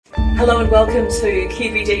Hello and welcome to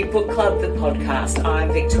QVD Book Club, the podcast.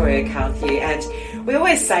 I'm Victoria Carthew, and we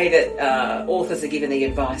always say that authors are given the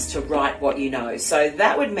advice to write what you know. So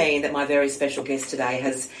that would mean that my very special guest today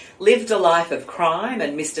has lived a life of crime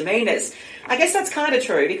and misdemeanours. I guess that's kind of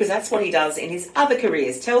true because that's what he does in his other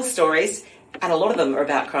careers, tells stories, and a lot of them are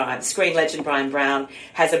about crime. Screen legend Bryan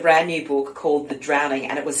has a brand new book called The Drowning,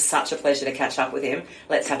 and it was such a pleasure to catch up with him.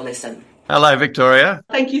 Let's have a listen. Hello, Victoria.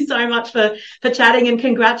 Thank you so much for chatting, and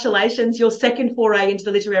congratulations, your second foray into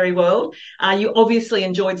the literary world. You obviously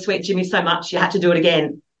enjoyed Sweet Jimmy so much you had to do it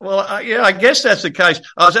again. Well, yeah, I guess that's the case.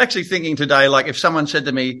 I was actually thinking today, like if someone said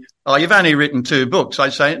to me, "Oh, you've only written 2 books,"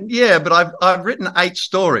 I'd say, "Yeah, but I've written 8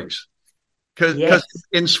 stories." Because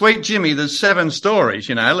in Sweet Jimmy there's 7 stories.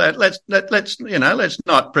 You know, let's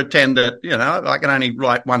not pretend that I can only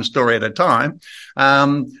write one story at a time.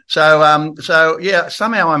 So yeah,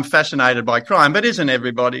 somehow I'm fascinated by crime, but isn't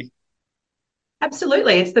everybody?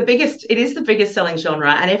 Absolutely, it is the biggest selling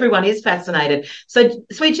genre, and everyone is fascinated. So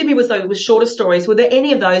Sweet Jimmy was shorter stories. Were there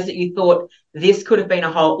any of those that you thought this could have been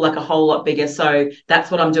a whole lot bigger? So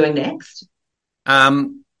that's what I'm doing next.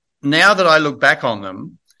 Now that I look back on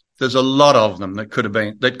them, there's a lot of them that could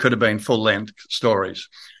have been full-length stories.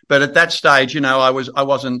 But at that stage, I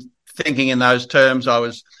wasn't thinking in those terms.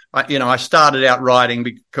 I started out writing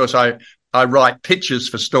because I write pitches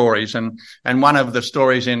for stories, and one of the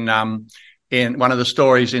stories in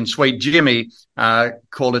Sweet Jimmy,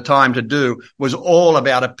 called A Time to Do, was all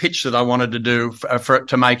about a pitch that I wanted to do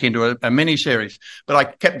to make into a mini-series. But I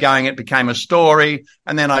kept going. It became a story.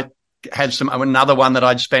 And then I had another one that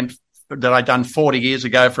I'd done 40 years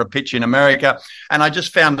ago for a pitch in America. And I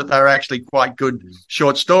just found that they were actually quite good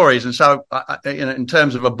short stories. And so in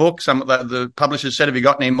terms of a book, some of the publishers said, "Have you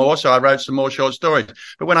got any more?" So I wrote some more short stories.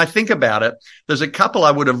 But when I think about it, there's a couple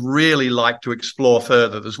I would have really liked to explore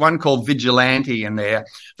further. There's one called Vigilante in there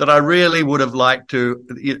that I really would have liked to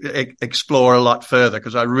explore a lot further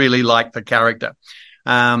because I really like the character.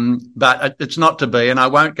 But it's not to be, and I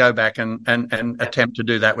won't go back and attempt to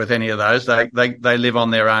do that with any of those. They live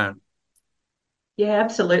on their own. Yeah,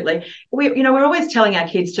 absolutely. We're always telling our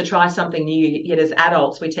kids to try something new, yet as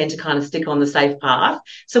adults, we tend to kind of stick on the safe path.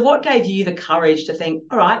 So what gave you the courage to think,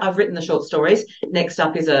 all right, I've written the short stories, next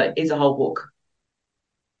up is a whole book?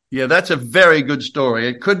 Yeah, that's a very good story.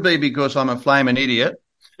 It could be because I'm a flaming idiot,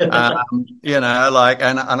 and I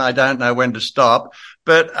don't know when to stop.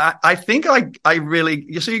 But I think I really,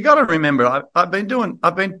 you got to remember, I've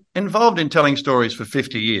been involved in telling stories for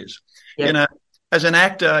 50 years. Yep. As an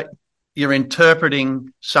actor, you're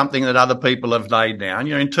interpreting something that other people have laid down.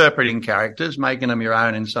 You're interpreting characters, making them your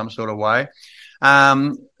own in some sort of way.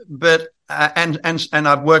 But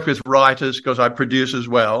I've worked with writers because I produce as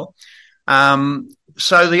well.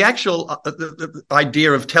 So the actual the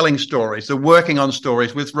idea of telling stories, the working on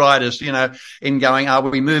stories with writers, in going, are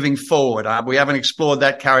we moving forward? We haven't explored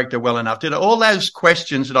that character well enough. All those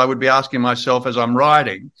questions that I would be asking myself as I'm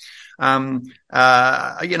writing, I'm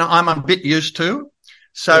a bit used to.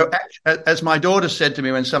 So as my daughter said to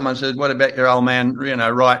me when someone said, "What about your old man,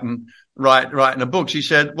 writing a book?" She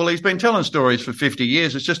said, "Well, he's been telling stories for 50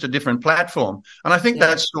 years. It's just a different platform." And I think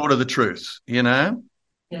that's sort of the truth, Yeah.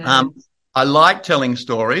 I like telling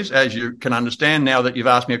stories, as you can understand now that you've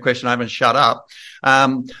asked me a question. I haven't shut up. I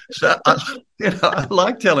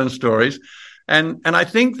like telling stories. And I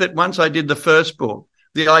think that once I did the first book,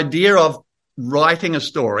 the idea of writing a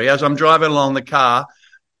story as I'm driving along the car,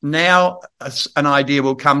 now an idea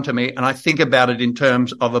will come to me and I think about it in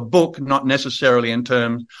terms of a book, not necessarily in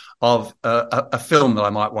terms of a film that I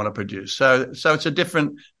might want to produce. So it's a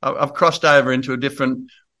different, I've crossed over into a different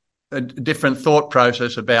thought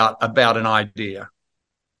process about an idea.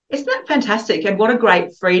 Isn't that fantastic? And what a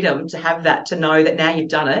great freedom to have that, to know that now you've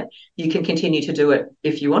done it, you can continue to do it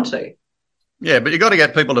if you want to. Yeah, but you've got to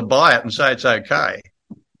get people to buy it and say it's okay.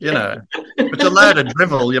 It's a load of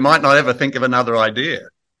drivel. You might not ever think of another idea.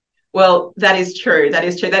 Well, that is true. That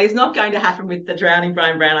is not going to happen with The Drowning,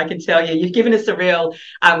 Bryan, I can tell you. You've given us a real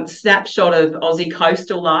snapshot of Aussie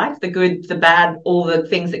coastal life, the good, the bad, all the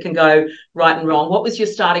things that can go right and wrong. What was your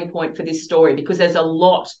starting point for this story? Because there's a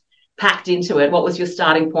lot packed into it. What was your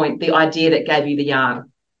starting point, the idea that gave you the yarn?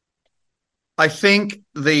 I think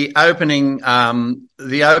the opening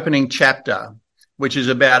chapter, which is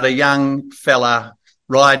about a young fella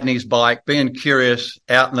riding his bike, being curious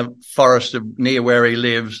out in the forest near where he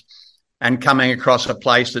lives, and coming across a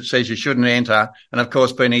place that says you shouldn't enter. And of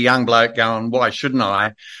course, being a young bloke going, why shouldn't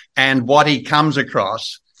I? And what he comes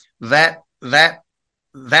across, that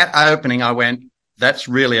opening, I went, that's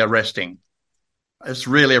really arresting. It's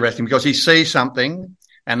really arresting because he sees something,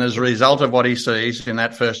 and as a result of what he sees in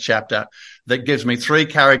that first chapter, that gives me 3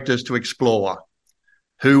 characters to explore.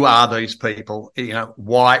 Who are these people? You know,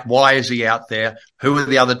 why is he out there? Who are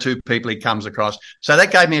the other 2 people he comes across? So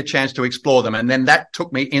that gave me a chance to explore them. And then that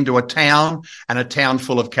took me into a town, and a town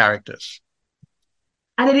full of characters.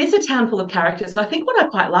 And it is a town full of characters. I think what I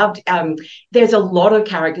quite loved, there's a lot of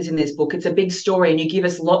characters in this book. It's a big story, and you give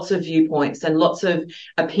us lots of viewpoints and lots of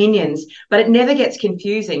opinions, but it never gets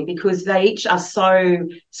confusing because they each are so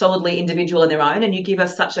solidly individual in their own, and you give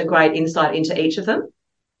us such a great insight into each of them.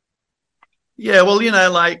 Yeah, well,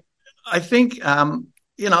 like I think,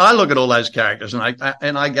 I look at all those characters and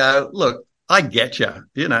I go, look, I get you.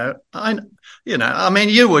 I mean,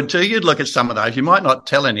 you would too. You'd look at some of those. You might not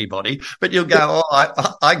tell anybody, but you'll go,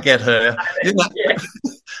 oh, I get her.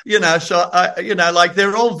 So like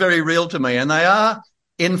they're all very real to me, and they are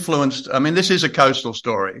influenced. I mean, this is a coastal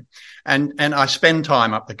story, and I spend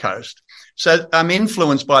time up the coast, so I'm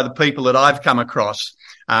influenced by the people that I've come across.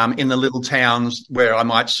 In the little towns where I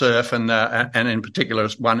might surf and in particular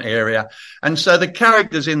one area. And so the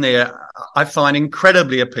characters in there I find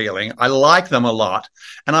incredibly appealing. I like them a lot,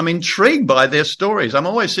 and I'm intrigued by their stories. I'm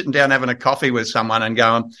always sitting down having a coffee with someone and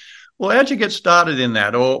going, well, how'd you get started in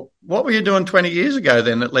that? Or what were you doing 20 years ago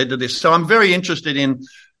then that led to this? So I'm very interested in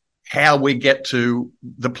how we get to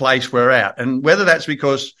the place we're at, and whether that's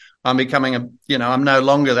because I'm becoming I'm no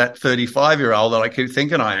longer that 35-year-old that I keep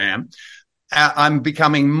thinking I am. I'm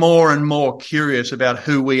becoming more and more curious about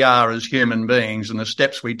who we are as human beings and the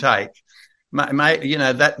steps we take.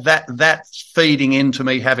 That's feeding into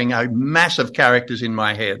me having a massive characters in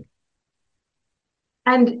my head.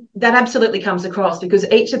 And that absolutely comes across because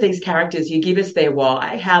each of these characters, you give us their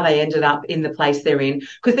why, how they ended up in the place they're in.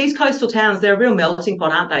 Because these coastal towns, they're a real melting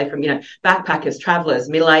pot, aren't they? From, backpackers, travellers,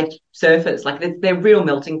 middle-aged surfers, like they're real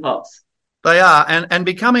melting pots. They are, and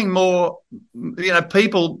becoming more,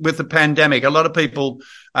 people with the pandemic, a lot of people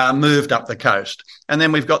moved up the coast, and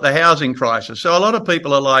then we've got the housing crisis. So a lot of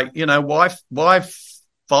people are like, why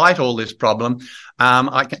fight all this problem?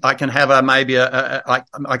 I can have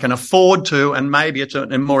I can afford to, and maybe it's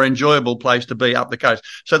a more enjoyable place to be up the coast.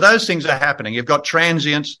 So those things are happening. You've got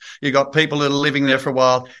transients, you've got people that are living there for a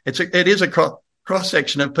while. It is a cross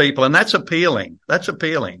section of people, and that's appealing.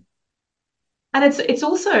 And it's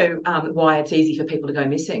also why it's easy for people to go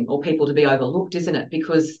missing or people to be overlooked, isn't it?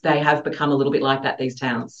 Because they have become a little bit like that, these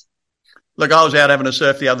towns. Look, I was out having a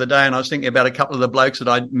surf the other day, and I was thinking about a couple of the blokes that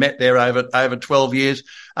I'd met there over 12 years.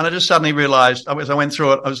 And I just suddenly realised, as I went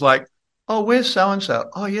through it, I was like, oh, where's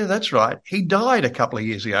so-and-so? Oh, yeah, that's right. He died a couple of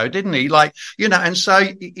years ago, didn't he? And so,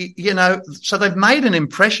 so they've made an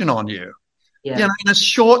impression on you. Yeah. In a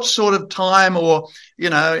short sort of time, or,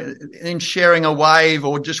 in sharing a wave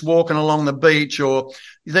or just walking along the beach, or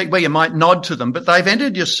where you might nod to them, but they've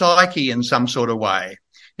entered your psyche in some sort of way.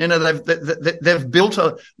 They've built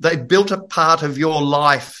a part of your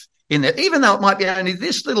life in there, even though it might be only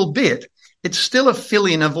this little bit. It's still a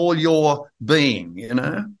fill-in of all your being,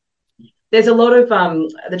 There's a lot of,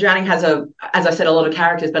 The Drowning has as I said, a lot of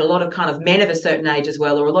characters, but a lot of kind of men of a certain age as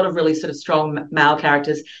well, or a lot of really sort of strong male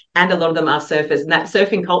characters, and a lot of them are surfers. And that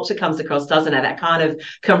surfing culture comes across, doesn't it? That kind of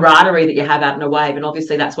camaraderie that you have out in a wave. And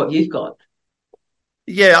obviously that's what you've got.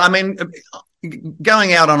 Yeah, I mean,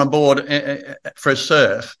 going out on a board for a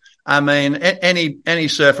surf, I mean, any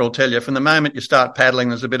surfer will tell you from the moment you start paddling,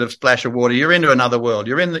 there's a bit of splash of water. You're into another world.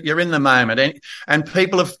 You're in the moment. And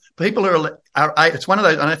people are, it's one of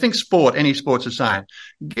those, and I think any sport's the same.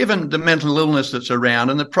 Given the mental illness that's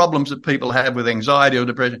around and the problems that people have with anxiety or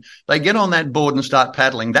depression, they get on that board and start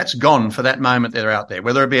paddling. That's gone for that moment they're out there,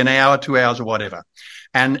 whether it be an hour, 2 hours, or whatever.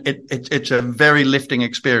 And it's a very lifting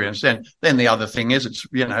experience. Then the other thing is, it's,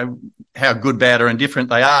 how good, bad, or indifferent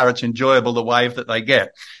they are. It's enjoyable, the wave that they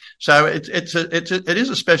get. So it is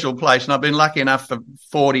a special place, and I've been lucky enough for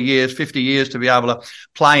 40 years, 50 years to be able to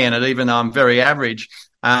play in it, even though I'm very average.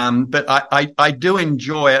 But I do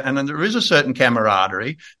enjoy it, and there is a certain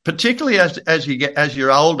camaraderie, particularly as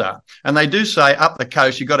you're older. And they do say up the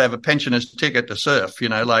coast you've got to have a pensioner's ticket to surf,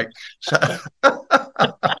 so.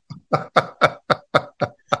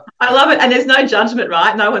 I love it, and there's no judgment,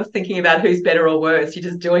 right? No one's thinking about who's better or worse. You're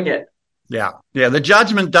just doing it. Yeah. The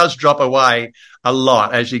judgment does drop away a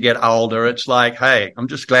lot as you get older. It's like, hey, I'm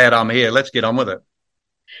just glad I'm here. Let's get on with it.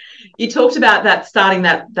 You talked about that, starting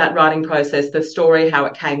that writing process, the story, how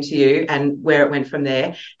it came to you and where it went from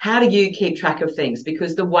there. How do you keep track of things?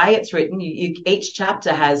 Because the way it's written, each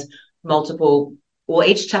chapter has multiple, well,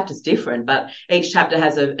 each chapter's different, but each chapter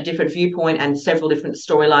has a different viewpoint and several different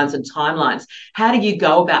storylines and timelines. How do you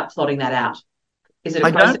go about plotting that out? Is it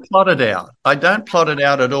a process? Don't plot it out. I don't plot it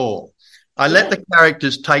out at all. I let the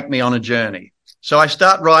characters take me on a journey. So I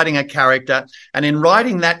start writing a character, and in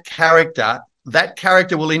writing that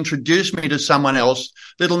character will introduce me to someone else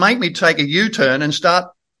that'll make me take a U-turn and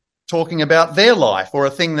start talking about their life or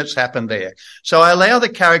a thing that's happened there. So I allow the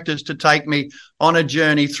characters to take me on a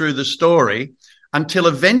journey through the story until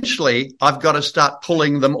eventually I've got to start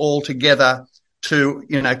pulling them all together to,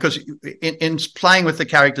 because in playing with the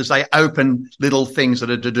characters, they open little things that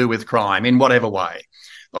are to do with crime in whatever way.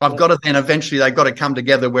 I've got to then eventually they've got to come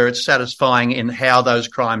together where it's satisfying in how those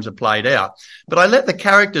crimes are played out. But I let the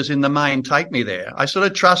characters in the main take me there. I sort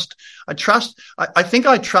of trust. I think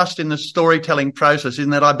I trust in the storytelling process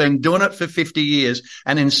in that I've been doing it for 50 years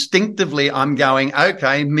and instinctively I'm going,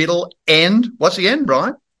 okay, middle, end. What's the end,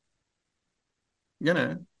 Bryan?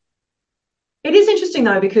 It is interesting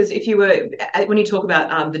though, because when you talk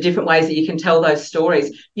about the different ways that you can tell those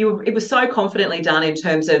stories, it was so confidently done in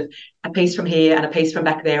terms of a piece from here and a piece from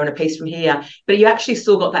back there and a piece from here, but you actually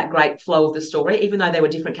still got that great flow of the story, even though there were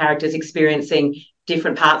different characters experiencing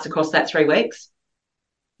different parts across that 3 weeks.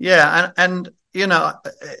 Yeah, and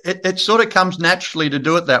it sort of comes naturally to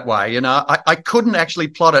do it that way. I couldn't actually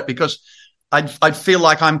plot it because I'd feel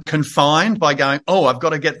like I'm confined by going, oh, I've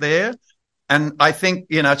got to get there. And I think,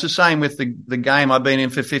 it's the same with the game I've been in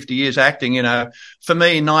for 50 years acting. For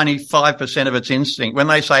me, 95% of it's instinct. When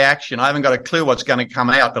they say action, I haven't got a clue what's going to come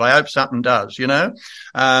out, but I hope something does,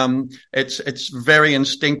 It's very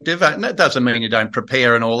instinctive. And that doesn't mean you don't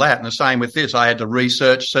prepare and all that. And the same with this. I had to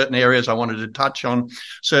research certain areas I wanted to touch on,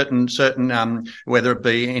 certain whether it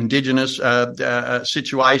be Indigenous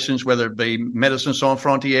situations, whether it be medicine sans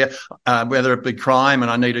frontières, whether it be crime,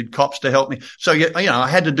 and I needed cops to help me. So, I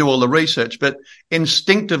had to do all the research. But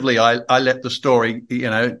instinctively, I let the story,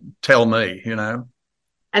 tell me,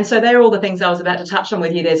 And so they're all the things I was about to touch on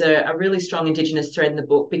with you. There's a really strong Indigenous thread in the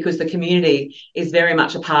book because the community is very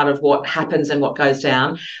much a part of what happens and what goes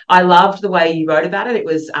down. I loved the way you wrote about it. It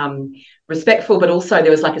was respectful, but also there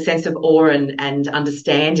was like a sense of awe and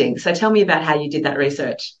understanding. So tell me about how you did that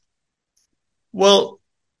research. Well,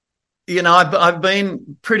 I've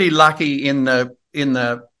been pretty lucky in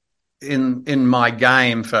my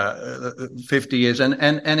game for 50 years, and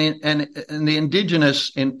the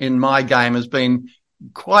Indigenous in my game has been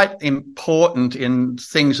quite important in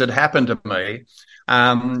things that happened to me.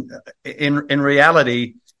 In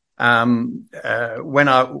reality, when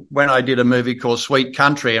I did a movie called Sweet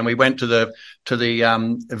Country, and we went to the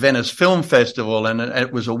Venice Film Festival, and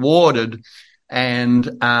it was awarded, and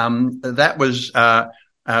that was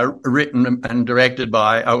written and directed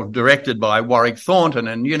by Warwick Thornton,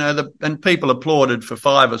 and and people applauded for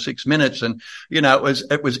 5 or 6 minutes, and I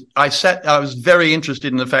was very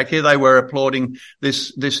interested in the fact here they were applauding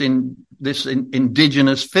this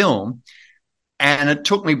Indigenous film, and it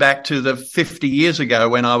took me back to the 50 years ago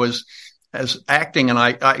when I was as acting, and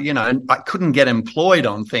I couldn't get employed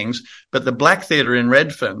on things, but the Black Theatre in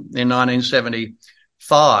Redfern in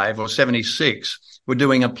 1975 or 76 were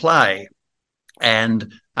doing a play.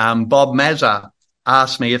 And Bob Mazza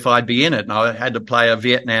asked me if I'd be in it, and I had to play a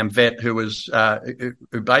Vietnam vet who was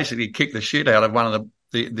who basically kicked the shit out of one of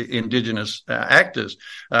the Indigenous actors,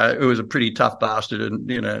 who was a pretty tough bastard,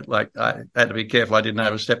 and I had to be careful I didn't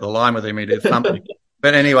overstep the line with him. He did thump me.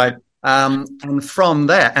 But anyway, and from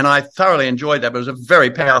that, and I thoroughly enjoyed that, but it was a very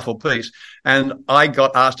powerful piece. And I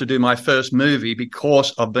got asked to do my first movie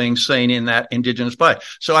because of being seen in that Indigenous play.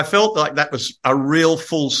 So I felt like that was a real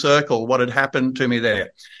full circle, what had happened to me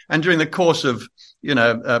there. And during the course of,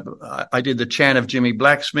 I did the Chant of Jimmy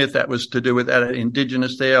Blacksmith. That was to do with that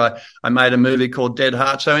Indigenous there. I made a movie called Dead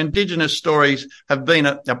Heart. So Indigenous stories have been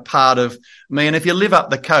a part of me. And if you live up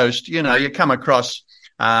the coast, you come across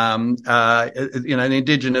different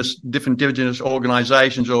Indigenous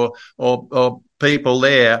organisations or people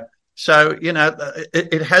there. So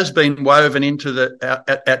it has been woven into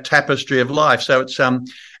the tapestry of life. So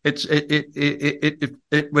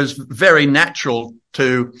it was very natural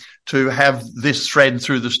to have this thread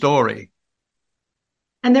through the story.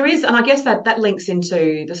 And there is, and I guess that links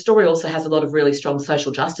into the story. Also has a lot of really strong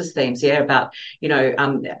social justice themes, about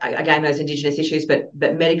again those Indigenous issues, but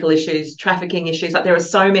medical issues, trafficking issues. Like there are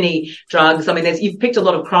so many drugs. I mean, you've picked a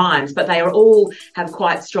lot of crimes, but they are all have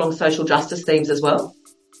quite strong social justice themes as well.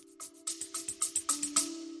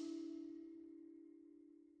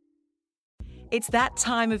 It's that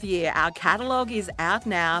time of year. Our catalogue is out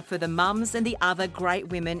now for the mums and the other great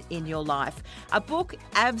women in your life. A book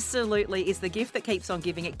absolutely is the gift that keeps on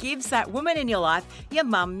giving. It gives that woman in your life, your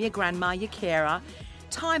mum, your grandma, your carer,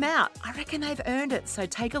 time out. I reckon they've earned it. So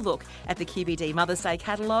take a look at the QBD Mother's Day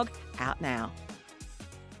catalogue, out now.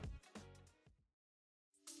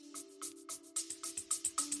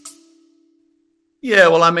 Yeah,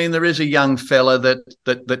 well, I mean, there is a young fella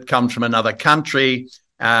that comes from another country,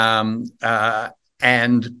 and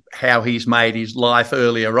how he's made his life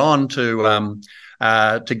earlier on to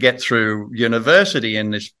get through university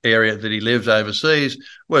in this area that he lives overseas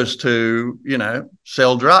was to,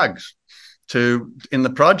 sell drugs in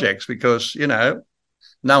the projects because,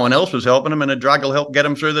 no one else was helping him, and a drug will help get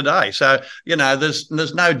him through the day. So,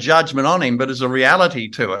 there's no judgment on him, but there's a reality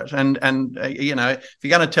to it. And if you're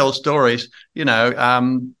going to tell stories, you've got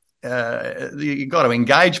to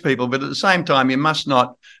engage people, but at the same time, you must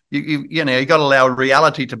not. You got to allow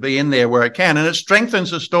reality to be in there where it can, and it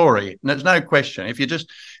strengthens the story. And there's no question. If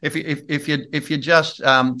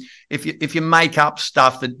you make up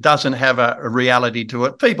stuff that doesn't have a reality to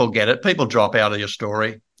it, people get it. People drop out of your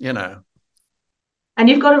story. And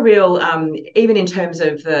you've got a real, even in terms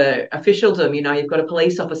of the officialdom, you've got a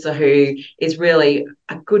police officer who is really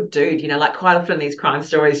a good dude. Like quite often in these crime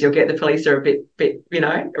stories, you'll get the police are a bit,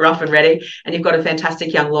 rough and ready, and you've got a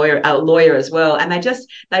fantastic young lawyer as well. And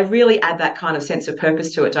they really add that kind of sense of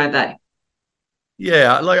purpose to it, don't they?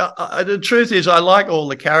 Yeah, like the truth is, I like all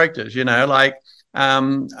the characters. When I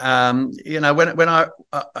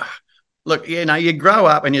look, you grow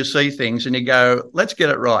up and you see things and you go, let's get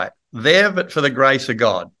it right. There, but for the grace of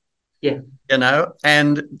God. Yeah.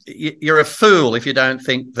 And you're a fool if you don't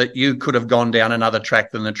think that you could have gone down another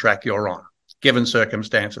track than the track you're on, given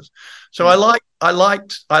circumstances. So I like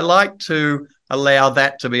to allow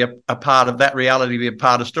that to be a part of that reality, to be a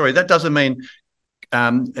part of the story. That doesn't mean,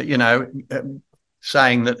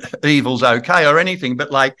 saying that evil's okay or anything,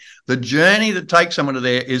 but like the journey that takes someone to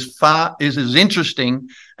there is as interesting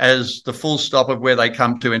as the full stop of where they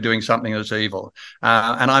come to in doing something that's evil.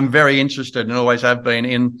 And I'm very interested and always have been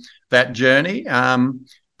in that journey.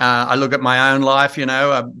 I look at my own life,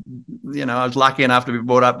 I was lucky enough to be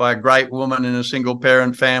brought up by a great woman in a single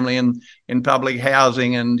parent family and in public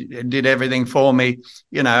housing, and did everything for me,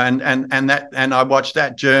 and I watched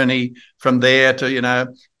that journey from there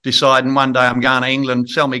to, deciding one day I'm going to England,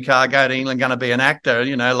 sell me car, go to England, going to be an actor,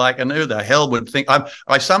 and who the hell would think?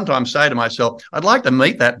 I sometimes say to myself, I'd like to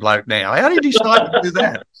meet that bloke now. How did you decide to do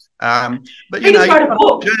that? But he just wrote a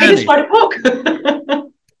book. He just wrote a book.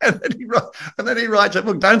 And then he writes a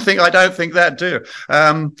book. I don't think that too. I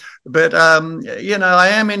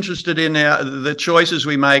am interested in the choices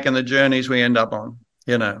we make and the journeys we end up on,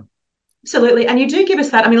 Absolutely. And you do give us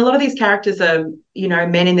that. I mean, a lot of these characters are,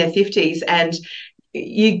 men in their 50s, and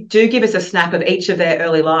you do give us a snap of each of their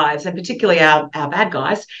early lives, and particularly our bad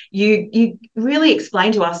guys. You really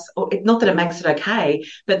explain to us, not that it makes it okay,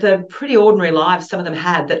 but the pretty ordinary lives some of them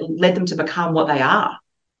had that led them to become what they are.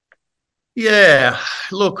 Yeah,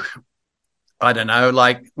 look, I don't know.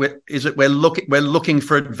 Like, we're looking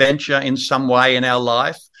for adventure in some way in our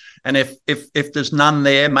life, and if there's none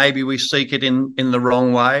there, maybe we seek it in the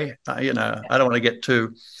wrong way. I don't want to get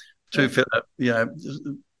too,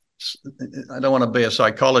 I don't want to be a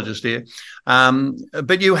psychologist here,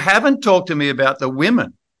 but you haven't talked to me about the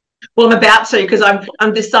women. Well, I'm about to, because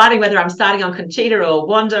I'm deciding whether I'm starting on Conchita or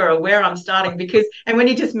Wanda or where I'm starting. And when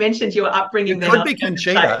you just mentioned your upbringing, you could be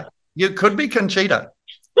Conchita. You could be Conchita.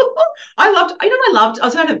 I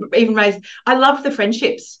loved the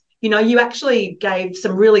friendships. You actually gave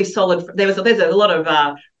some really solid. There's a lot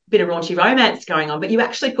of bit of raunchy romance going on, but you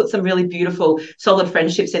actually put some really beautiful, solid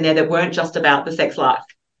friendships in there that weren't just about the sex life.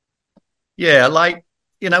 Yeah, like,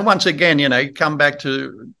 once again, come back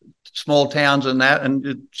to small towns and that, and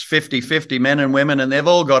it's 50-50 men and women, and they've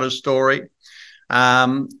all got a story.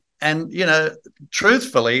 And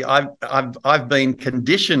truthfully, I've been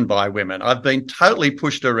conditioned by women. I've been totally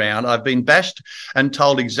pushed around. I've been bashed and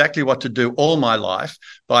told exactly what to do all my life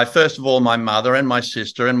by, first of all, my mother and my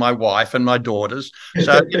sister and my wife and my daughters.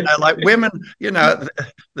 So, like women,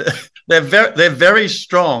 they're very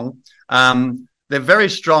strong. They're very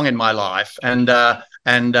strong in my life, and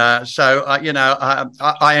so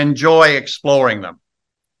I enjoy exploring them.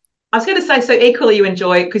 I was going to say, so equally you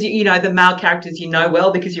enjoy, because the male characters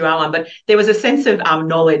well because you are one, but there was a sense of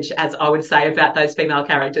knowledge, as I would say, about those female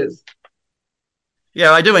characters.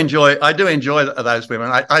 Yeah, I do enjoy those women.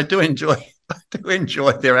 I do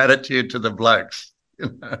enjoy their attitude to the blokes.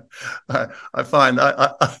 I find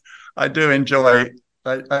I do enjoy.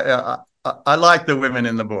 I like the women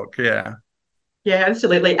in the book. Yeah. Yeah,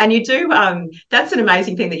 absolutely. And you do, that's an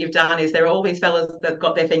amazing thing that you've done, is there are all these fellas that have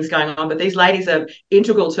got their things going on, but these ladies are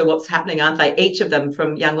integral to what's happening, aren't they? Each of them,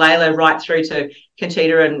 from young Layla right through to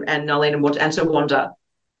Conchita and Nolene and to Wanda.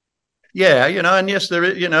 Yeah, and yes, there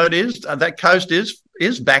is, it is, that coast is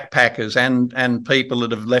is backpackers and people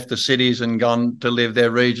that have left the cities and gone to live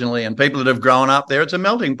there regionally, and people that have grown up there. It's a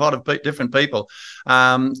melting pot of different people.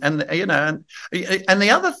 And you know, and the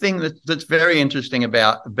other thing that's very interesting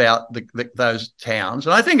about those towns,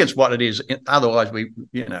 and I think it's what it is. Otherwise,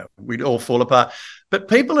 we'd all fall apart. But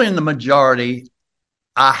people in the majority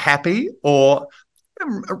are happy or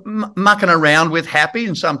mucking around with happy,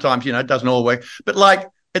 and sometimes, you know, it doesn't all work. But like,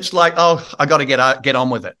 it's like, oh, I got to get on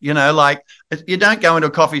with it. You know, like you don't go into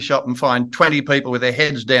a coffee shop and find 20 people with their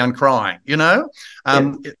heads down crying, you know.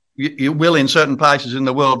 You will in certain places in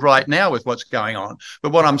the world right now with what's going on.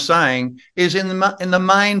 But what I'm saying is in the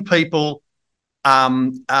main, people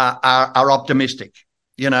are optimistic,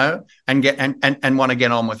 you know, and want to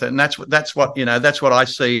get on with it. And that's what I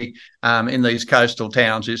see in these coastal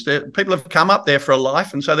towns is that people have come up there for a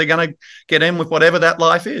life, and so they're going to get in with whatever that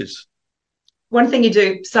life is. One thing you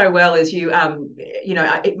do so well is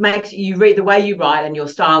it makes you read, the way you write and your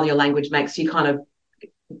style and your language makes you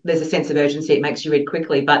there's a sense of urgency. It makes you read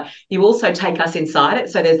quickly, but you also take us inside it.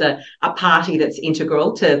 So there's a party that's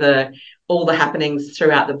integral to all the happenings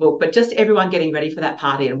throughout the book, but just everyone getting ready for that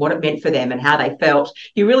party and what it meant for them and how they felt.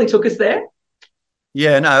 You really took us there.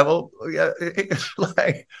 Yeah, no, well,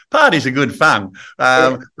 like, parties are good fun.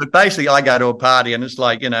 But basically I go to a party and it's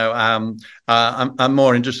like, you know, I'm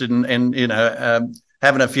more interested in you know,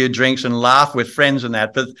 having a few drinks and laugh with friends and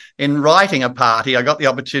that. But in writing a party, I got the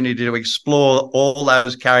opportunity to explore all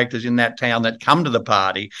those characters in that town that come to the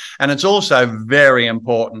party. And it's also very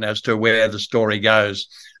important as to where the story goes,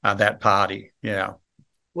 that party. Yeah.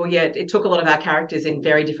 Well, yeah, it took a lot of our characters in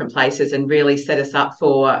very different places and really set us up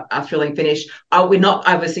for a thrilling finish. We're not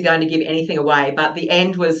obviously going to give anything away, but the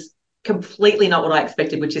end was completely not what I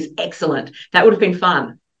expected, which is excellent. That would have been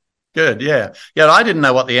fun. Good, yeah. Yeah, I didn't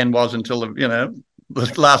know what the end was until, you know,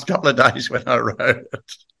 the last couple of days when I wrote it.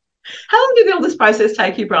 How long did all this process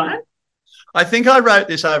take you, Bryan? I think I wrote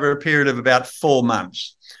this over a period of about 4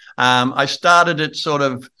 months. I started it sort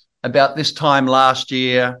of about this time last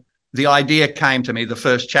year. The idea came to me, the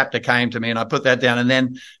first chapter came to me, and I put that down. And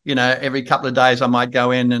then, you know, every couple of days I might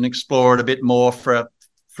go in and explore it a bit more for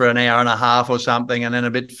an hour and a half or something, and then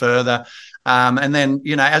a bit further. And then,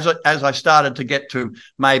 you know, as I started to get to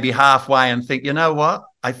maybe halfway and think, you know what,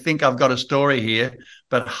 I think I've got a story here,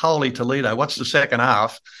 but holy Toledo, what's the second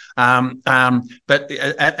half? And then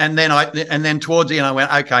towards the end, I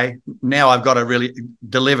went, okay, now I've got to really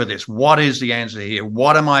deliver this. What is the answer here?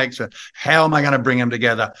 How am I going to bring them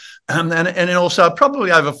together? And also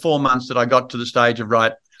probably over 4 months that I got to the stage of,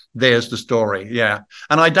 right, there's the story. Yeah.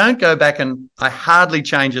 And I don't go back, and I hardly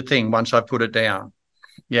change a thing once I put it down.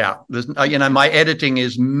 Yeah, there's, you know, my editing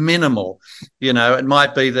is minimal. You know, it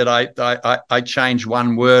might be that I change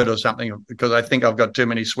one word or something because I think I've got too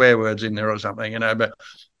many swear words in there or something, you know, but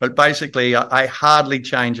basically I hardly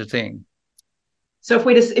change a thing. So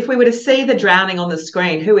if we were to see the drowning on the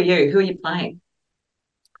screen, who are you? Who are you playing?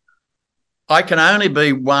 I can only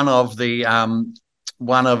be one of the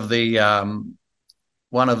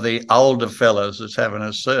older fellas that's having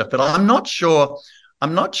a surf, but I'm not sure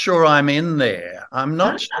I'm in there. I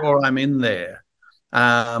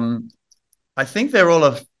think they're all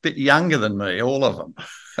a bit younger than me, all of them.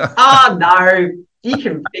 Oh, no, you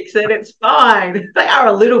can fix it. It's fine. They are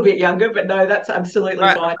a little bit younger, but no, that's absolutely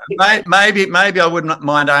fine. Maybe I wouldn't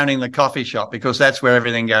mind owning the coffee shop because that's where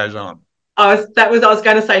everything goes on. I was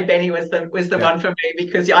going to say Benny was the one for me,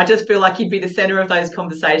 because I just feel like you'd be the centre of those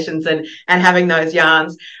conversations and having those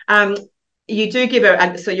yarns. You do give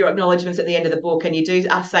your acknowledgements at the end of the book, and you do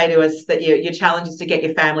say to us that your challenge is to get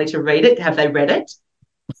your family to read it. Have they read it?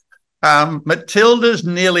 Matilda's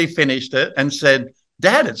nearly finished it and said,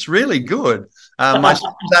 Dad, it's really good. My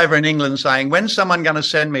son's over in England saying, when's someone going to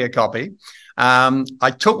send me a copy?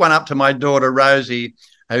 I took one up to my daughter Rosie,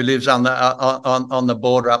 who lives on the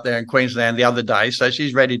border up there in Queensland, the other day, so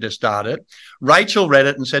she's ready to start it. Rachel read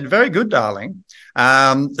it and said, very good, darling.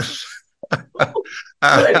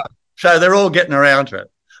 So they're all getting around to it.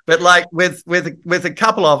 But like with a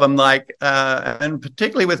couple of them, like and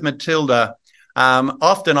particularly with Matilda,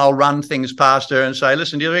 often I'll run things past her and say,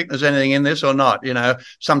 listen, do you think there's anything in this or not? You know,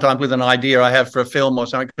 sometimes with an idea I have for a film or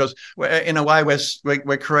something, because in a way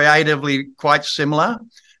we're creatively quite similar.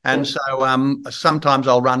 And so sometimes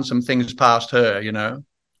I'll run some things past her, you know.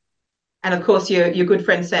 And of course, your good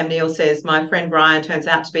friend Sam Neill says, my friend Bryan turns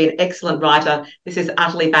out to be an excellent writer. This is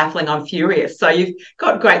utterly baffling. I'm furious. So you've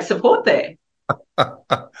got great support there.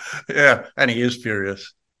 Yeah, and he is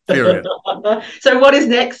furious. So what is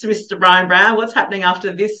next, Mr. Bryan Brown? What's happening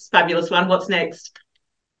after this fabulous one? What's next?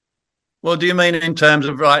 Well, do you mean in terms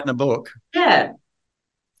of writing a book? Yeah.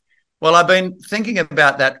 Well, I've been thinking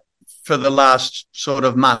about that for the last sort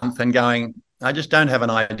of month and going, I just don't have an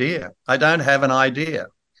idea. I don't have a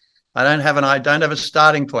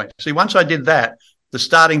starting point. See, once I did that, the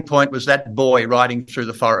starting point was that boy riding through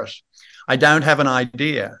the forest. I don't have an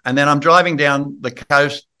idea. And then I'm driving down the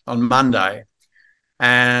coast on Monday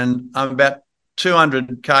and I'm about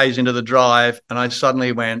 200 Ks into the drive and I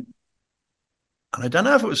suddenly went, and I don't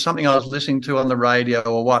know if it was something I was listening to on the radio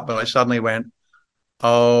or what, but I suddenly went,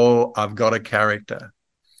 oh, I've got a character.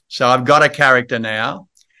 So I've got a character now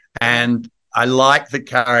and I like the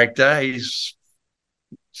character. He's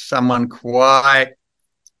someone quite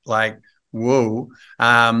like, woo.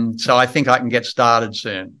 So I think I can get started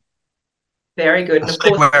soon. Very good. And of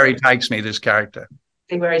course, where he takes me, this character.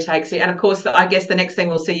 See where he takes you. And of course, I guess the next thing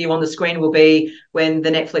we'll see you on the screen will be when the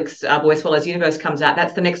Netflix Boy Swallows Universe comes out.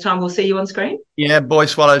 That's the next time we'll see you on screen? Yeah, Boy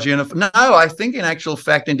Swallows Universe. No, I think in actual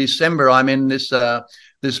fact in December I'm in this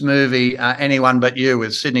movie, Anyone But You,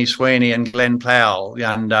 with Sydney Sweeney and Glenn Powell,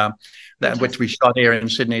 and which we shot here in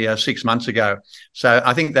Sydney 6 months ago. So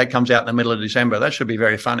I think that comes out in the middle of December. That should be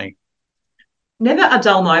very funny. Never a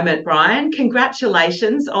dull moment, Bryan.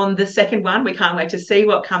 Congratulations on the second one. We can't wait to see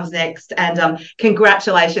what comes next. And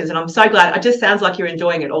congratulations. And I'm so glad. It just sounds like you're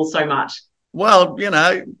enjoying it all so much. Well,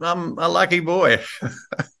 I'm a lucky boy.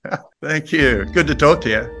 Thank you. Good to talk to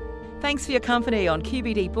you. Thanks for your company on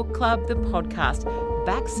QBD Book Club, the podcast.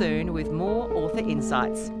 Back soon with more author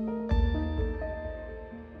insights.